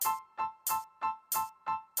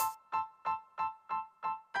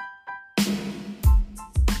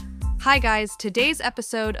Hi guys, today's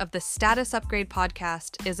episode of the Status Upgrade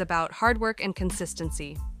podcast is about hard work and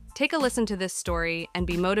consistency. Take a listen to this story and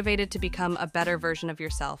be motivated to become a better version of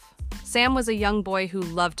yourself. Sam was a young boy who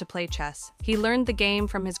loved to play chess. He learned the game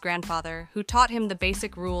from his grandfather, who taught him the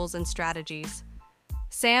basic rules and strategies.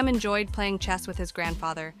 Sam enjoyed playing chess with his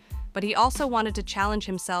grandfather, but he also wanted to challenge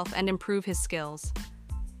himself and improve his skills.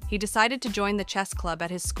 He decided to join the chess club at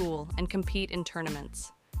his school and compete in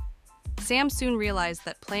tournaments. Sam soon realized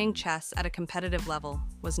that playing chess at a competitive level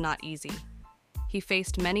was not easy. He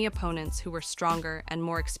faced many opponents who were stronger and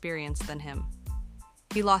more experienced than him.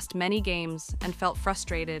 He lost many games and felt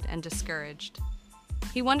frustrated and discouraged.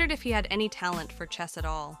 He wondered if he had any talent for chess at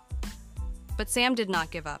all. But Sam did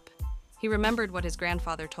not give up. He remembered what his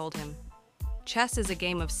grandfather told him. Chess is a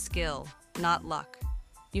game of skill, not luck.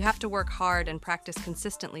 You have to work hard and practice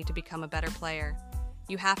consistently to become a better player.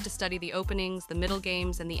 You have to study the openings, the middle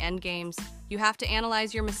games, and the end games. You have to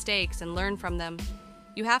analyze your mistakes and learn from them.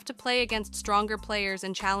 You have to play against stronger players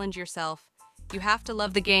and challenge yourself. You have to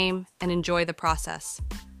love the game and enjoy the process.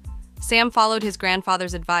 Sam followed his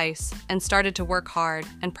grandfather's advice and started to work hard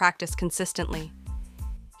and practice consistently.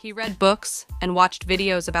 He read books and watched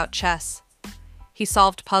videos about chess. He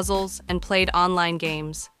solved puzzles and played online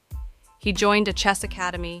games. He joined a chess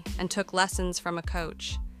academy and took lessons from a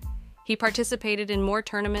coach. He participated in more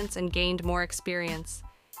tournaments and gained more experience.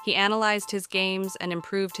 He analyzed his games and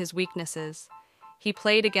improved his weaknesses. He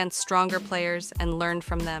played against stronger players and learned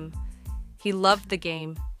from them. He loved the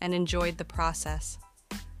game and enjoyed the process.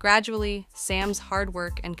 Gradually, Sam's hard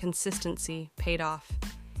work and consistency paid off.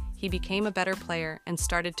 He became a better player and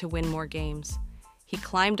started to win more games. He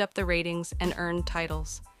climbed up the ratings and earned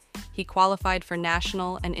titles. He qualified for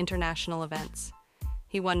national and international events.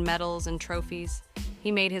 He won medals and trophies.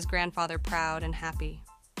 He made his grandfather proud and happy.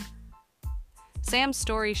 Sam's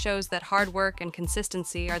story shows that hard work and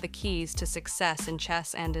consistency are the keys to success in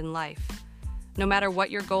chess and in life. No matter what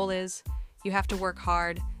your goal is, you have to work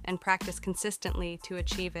hard and practice consistently to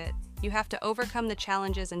achieve it. You have to overcome the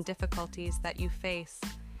challenges and difficulties that you face.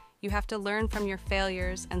 You have to learn from your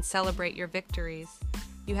failures and celebrate your victories.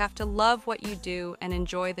 You have to love what you do and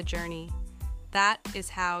enjoy the journey. That is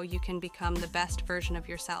how you can become the best version of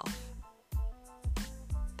yourself.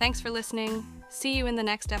 Thanks for listening. See you in the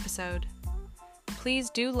next episode. Please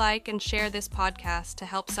do like and share this podcast to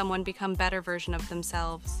help someone become a better version of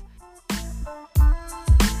themselves.